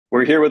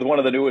We're here with one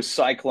of the newest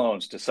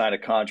Cyclones to sign a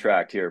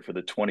contract here for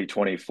the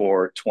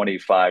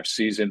 2024-25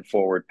 season.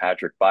 Forward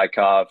Patrick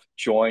Bajkov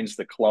joins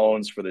the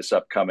Clones for this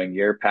upcoming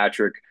year.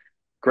 Patrick,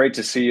 great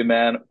to see you,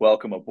 man.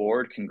 Welcome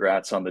aboard.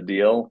 Congrats on the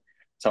deal.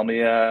 Tell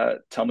me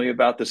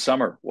about the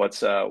summer. What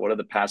have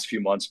the past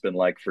few months been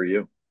like for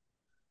you?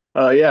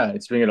 Yeah,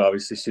 it's been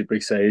obviously super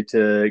excited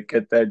to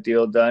get that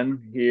deal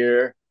done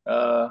here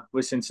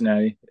with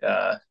Cincinnati.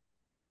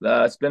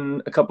 It's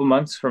been a couple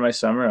months for my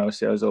summer.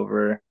 Obviously, I was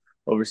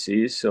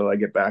overseas, so I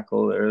get back a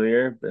little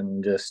earlier.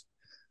 Been just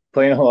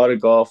playing a lot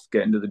of golf,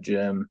 getting to the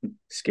gym,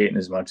 skating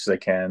as much as I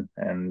can,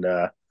 and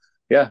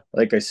yeah,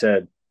 like I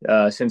said,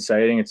 since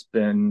signing, it's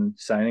been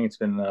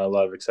a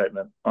lot of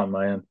excitement on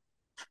my end.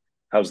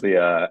 How's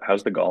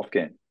the golf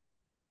game?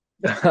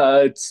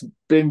 It's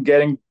been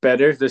getting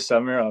better this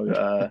summer. I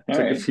All took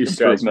a right, few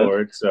strides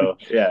improvement. forward, so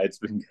yeah, it's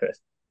been good.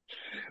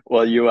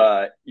 Well,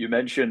 you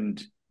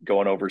mentioned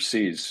going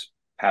overseas.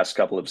 Past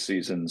couple of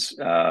seasons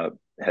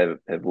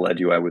have led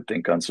you, I would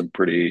think, on some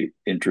pretty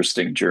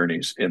interesting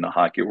journeys in the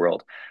hockey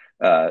world.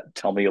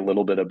 Tell me a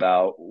little bit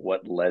about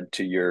what led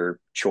to your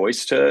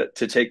choice to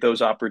take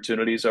those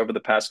opportunities over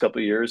the past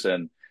couple of years,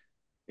 and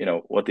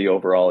what the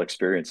overall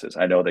experience is.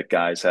 I know that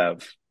guys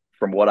have,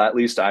 from what at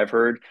least I've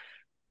heard,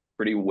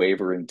 pretty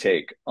wavering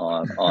take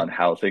on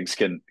how things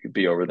can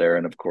be over there,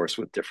 and of course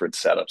with different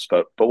setups.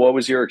 But what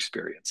was your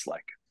experience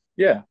like?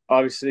 Yeah,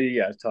 obviously,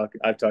 yeah.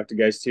 I've talked to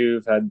guys too.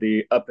 I've had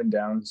the up and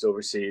downs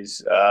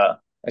overseas.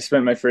 I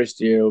spent my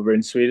first year over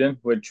in Sweden,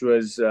 which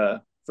was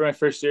for my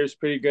first year was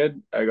pretty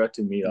good. I got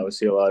to meet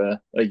obviously a lot of,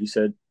 like you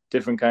said,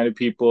 different kind of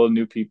people,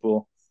 new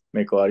people,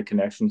 make a lot of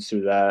connections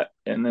through that.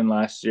 And then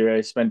last year I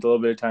spent a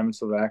little bit of time in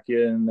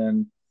Slovakia, and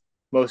then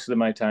most of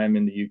my time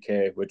in the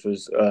UK, which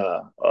was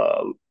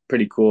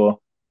pretty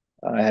cool.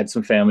 I had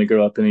some family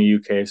grow up in the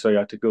UK, so I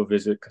got to go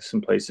visit some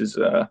places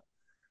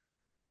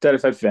that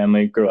I've had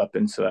family grow up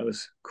in, so that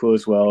was cool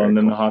as well. Very And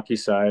then the cool. hockey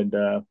side,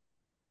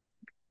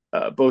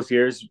 both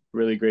years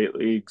really great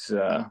leagues.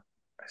 I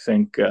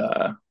think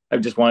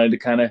I've just wanted to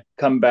kind of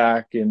come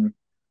back and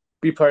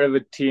be part of a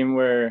team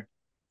where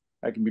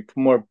I can be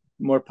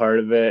more part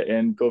of it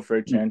and go for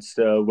a chance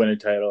to win a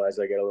title as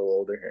I get a little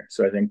older here.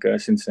 So I think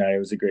Cincinnati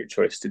was a great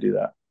choice to do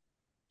that.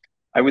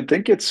 I would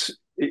think it's,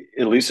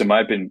 at least in my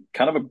opinion,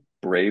 kind of a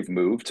brave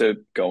move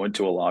to go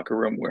into a locker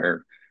room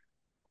where,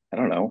 I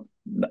don't know,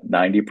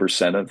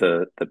 90% of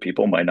the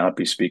people might not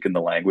be speaking the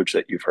language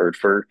that you've heard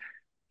for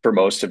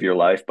most of your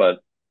life, but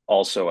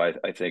also I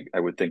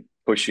would think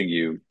pushing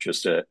you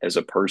just as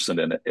a person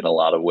in a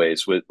lot of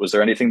ways. Was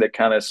there anything that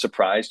kind of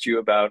surprised you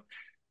about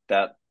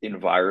that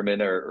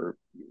environment, or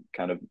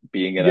kind of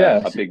being in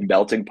Yeah, a big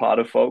melting pot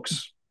of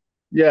folks?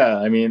 yeah.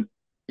 I mean,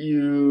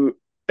 you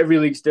every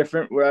league's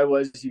different. Where I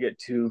was, you get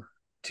two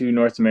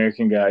North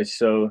American guys,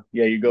 so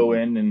yeah, you go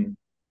Mhm. in and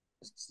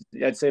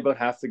I'd say about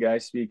half the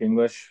guys speak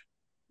English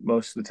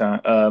most of the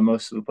time,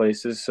 most of the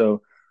places.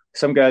 So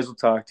some guys will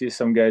talk to you,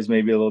 some guys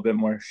maybe a little bit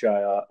more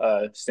shy,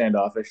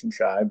 standoffish and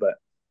shy. But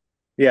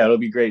yeah, it'll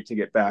be great to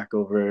get back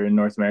over in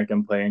North America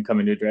and play and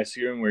come into a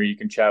dressing room where you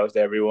can chat with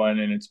everyone,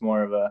 and it's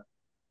more of a,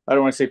 I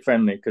don't want to say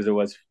friendly because it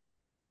was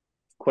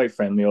quite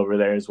friendly over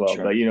there as well.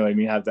 But Sure. you know what I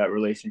mean, have that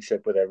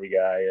relationship with every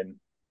guy and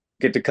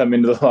get to come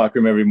into the locker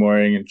room every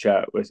morning and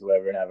chat with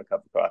whoever and have a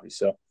cup of coffee.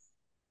 So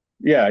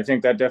yeah, I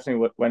think that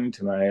definitely went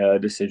into my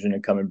decision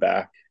and coming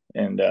back.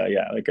 And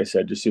yeah, like I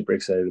said, just super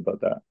excited about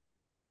that.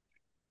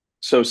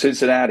 So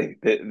Cincinnati,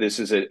 this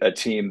is a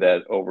team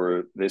that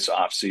over this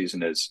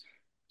offseason has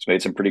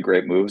made some pretty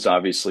great moves.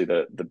 Obviously,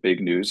 the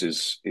big news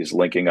is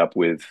linking up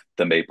with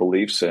the Maple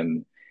Leafs,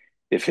 and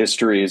if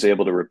history is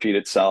able to repeat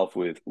itself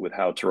with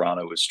how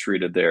Toronto has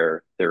treated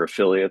their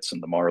affiliates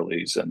and the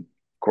Marlies, and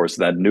of course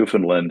then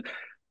Newfoundland,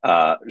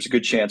 there's a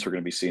good chance we're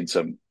going to be seeing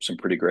some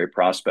pretty great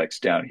prospects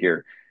down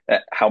here.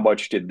 How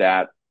much did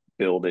that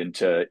build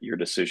into your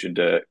decision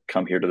to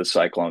come here to the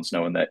Cyclones,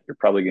 knowing that you're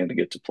probably going to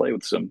get to play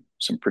with some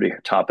pretty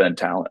top end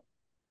talent?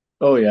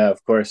 Oh yeah,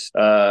 of course.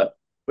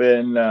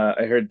 When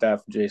I heard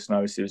that from Jason,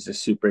 obviously it was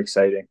just super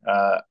exciting.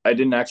 I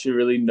didn't actually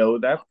really know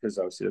that because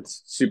obviously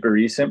it's super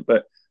recent,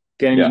 but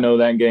getting to Yeah, know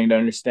that and getting to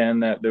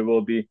understand that there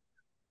will be,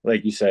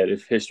 like you said,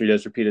 if history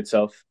does repeat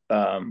itself,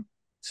 some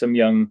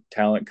young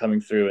talent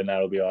coming through, and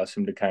that'll be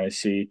awesome to kind of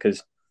see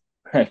because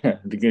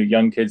the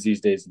young kids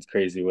these days, it's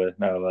crazy with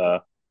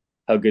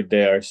how good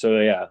they are. So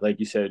yeah, like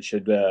you said,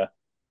 it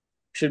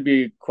should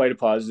be quite a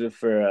positive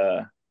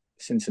for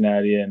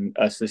Cincinnati and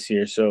us this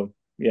year. So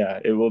yeah,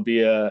 it will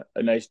be a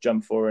nice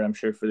jump forward, I'm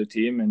sure, for the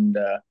team. And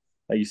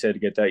like you said, to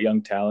get that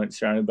young talent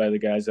surrounded by the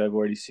guys I've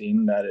already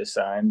seen that is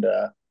signed,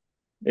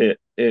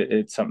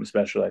 it's something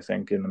special, I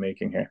think, in the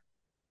making here.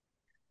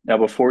 now,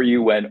 before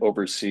you went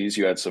overseas,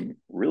 you had some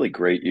really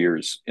great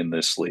years in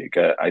this league.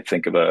 I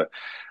think of a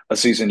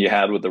season you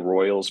had with the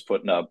Royals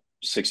putting up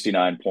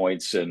 69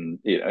 points, and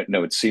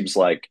it seems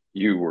like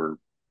you were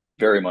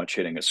very much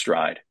hitting a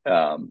stride.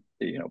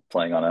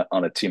 Playing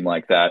on a team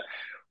like that.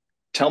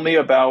 Tell me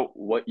about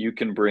what you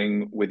can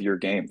bring with your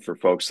game for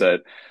folks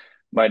that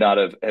might not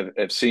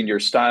have seen your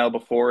style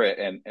before,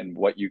 and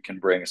what you can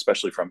bring,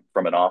 especially from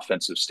an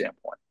offensive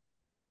standpoint.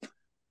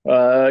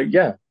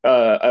 Yeah,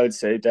 I would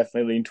say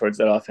definitely lean towards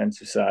that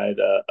offensive side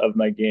of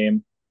my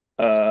game.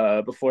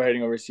 Before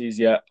heading overseas,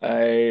 yeah,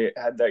 I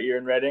had that year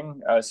in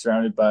Reading. I was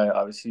surrounded by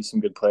obviously some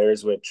good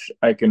players, which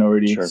I can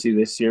already Sure. see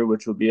this year,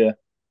 which will be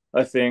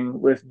a thing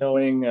with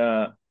knowing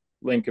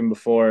Lincoln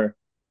before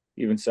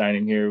even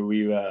signing here.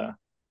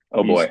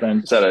 Oh We boy,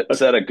 spent is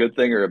that a good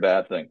thing or a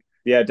bad thing?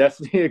 yeah,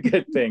 definitely a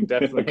good thing,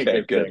 definitely a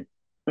Okay, good good.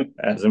 thing,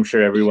 as I'm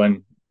sure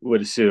everyone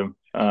would assume.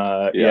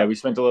 Yeah, Yeah. we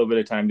spent a little bit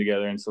of time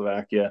together in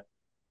Slovakia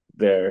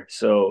there,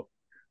 so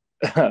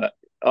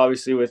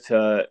obviously with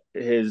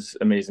his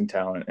amazing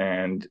talent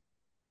and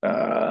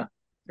uh,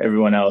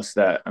 everyone else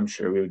that I'm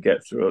sure we would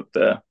get throughout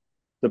the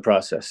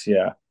process.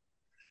 Yeah,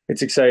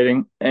 it's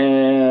exciting.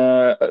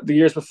 And the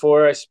years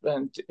before, I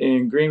spent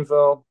in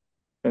Greenville,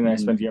 and then I Mhm.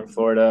 spent a year in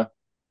Florida.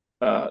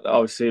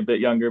 Obviously a bit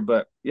younger,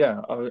 but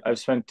yeah, I've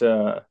spent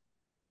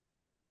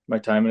my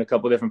time in a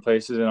couple different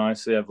places, and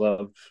honestly, I've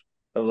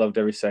loved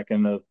every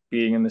second of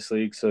being in this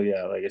league. So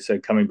yeah, like I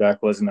said, coming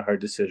back wasn't a hard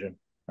decision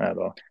at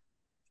all.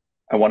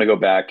 I want to go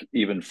back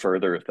even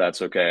further, if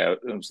that's okay.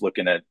 I was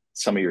looking at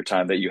some of your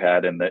time that you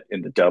had in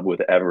the dub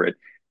with Everett.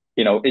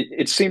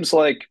 It seems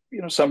like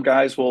some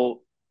guys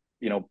will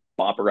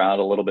bop around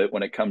a little bit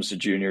when it comes to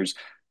juniors.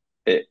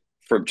 It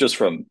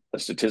from a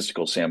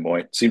statistical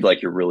standpoint, it seemed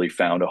like you really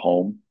found a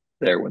home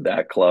there with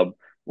that club.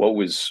 What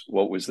was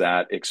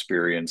that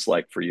experience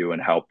like for you,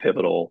 and how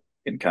pivotal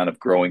in kind of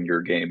growing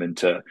your game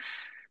into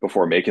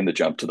before making the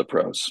jump to the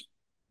pros?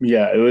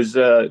 Yeah, it was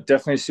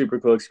definitely a super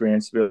cool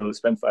experience to be able to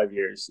spend 5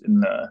 years in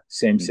the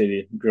same Mhm.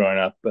 city growing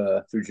up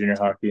through junior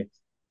hockey.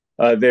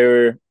 They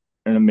were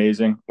an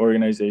amazing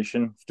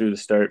organization through the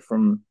start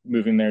from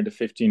moving there to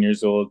 15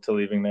 years old to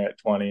leaving there at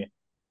 20.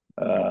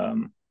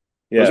 Um,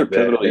 Those yeah, are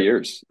pivotal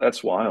years.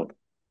 That's wild.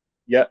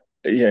 yeah,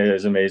 yeah, it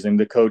was amazing.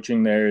 The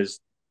coaching there is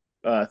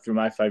through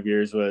my 5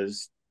 years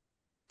was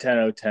 10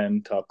 out of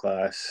 10 top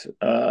class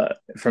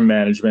from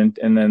management.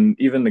 And then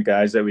even the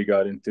guys that we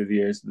got in through the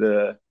years,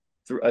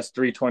 us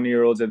 3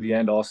 20-year-olds at the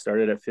end all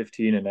started at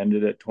 15 and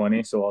ended at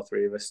 20. So all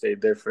three of us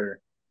stayed there for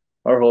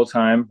our whole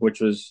time,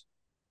 which was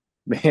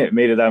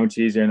made it that much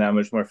easier and that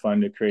much more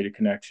fun to create a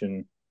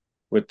connection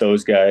with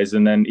those guys.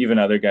 And then even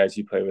other guys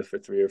you play with for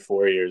 3 or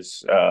 4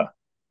 years.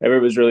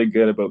 Everett was really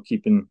good about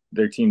keeping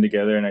their team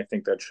together. And I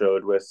think that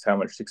showed with how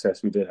much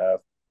success we did have.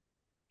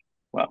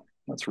 Wow,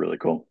 that's really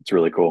cool. It's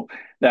really cool.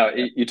 Now,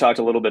 Yeah. you talked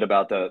a little bit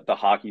about the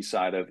hockey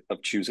side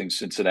of choosing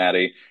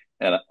Cincinnati,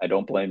 and I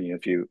don't blame you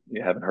if you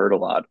haven't heard a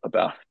lot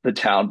about the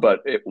town.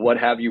 But what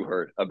have you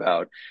heard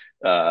about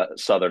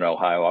Southern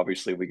Ohio?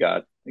 Obviously, we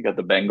got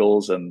the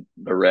Bengals and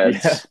the Yeah.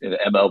 Reds in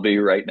MLB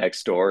right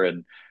next door,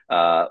 and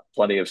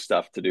plenty of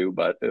stuff to do.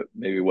 But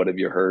maybe what have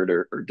you heard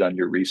or done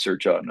your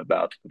research on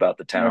about the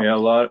Oh town? yeah, a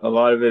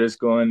lot of it is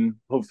going.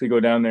 Hopefully,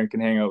 go down there and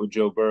can hang out with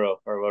Joe Burrow,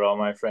 or what all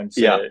my friends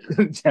Yeah,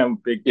 say. Damn,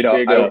 big, big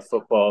I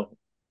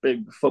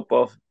big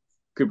football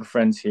group of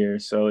friends here.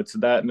 So it's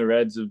that, and the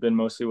Reds have been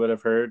mostly what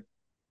I've heard.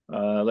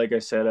 Like I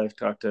said, I've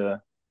talked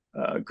to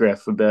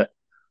Griff a bit,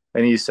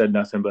 and he said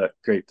nothing but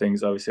great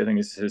things. Obviously, I think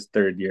it's his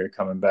third year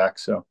coming back.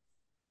 So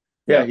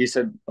yeah, yeah. he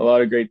said a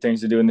lot of great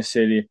things to do in the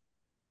city.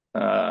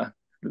 Uh,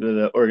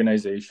 the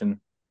organization,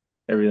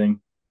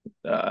 everything,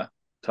 uh,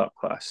 top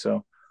class.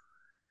 So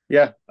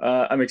yeah,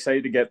 I'm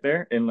excited to get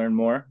there and learn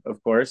more,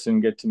 of course,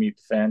 and get to meet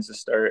the fans to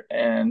start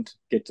and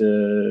get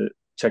to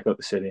check out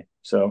the city.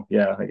 So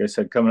yeah, like I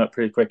said, coming up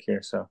pretty quick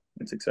here, so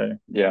it's exciting.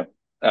 Yeah,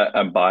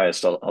 I'm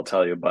biased. I'll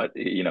tell you, but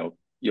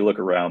you look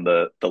around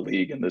the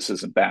league, and this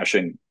isn't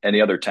bashing any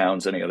other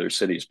towns, any other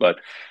cities, but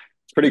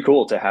it's pretty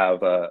cool to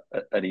have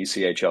an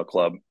ECHL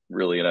club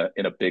really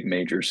in a big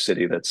major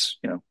city that's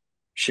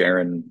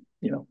sharing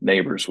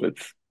neighbors with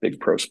big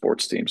pro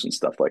sports teams and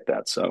stuff like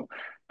that. So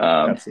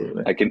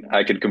Absolutely.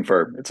 I can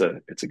confirm it's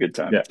a good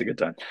time. Yeah. It's a good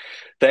time.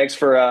 Thanks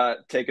for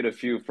taking a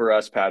few for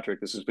us,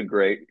 Patrick. This has been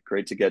great.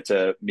 Great to get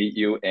to meet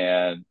you,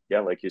 and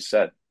yeah, like you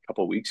said, a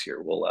couple of weeks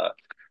here we'll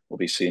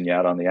be seeing you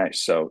out on the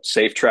ice. So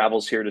safe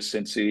travels here to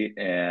Cincy,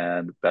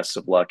 and best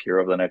of luck here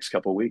over the next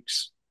couple of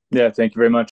weeks. Yeah. Thank you very much.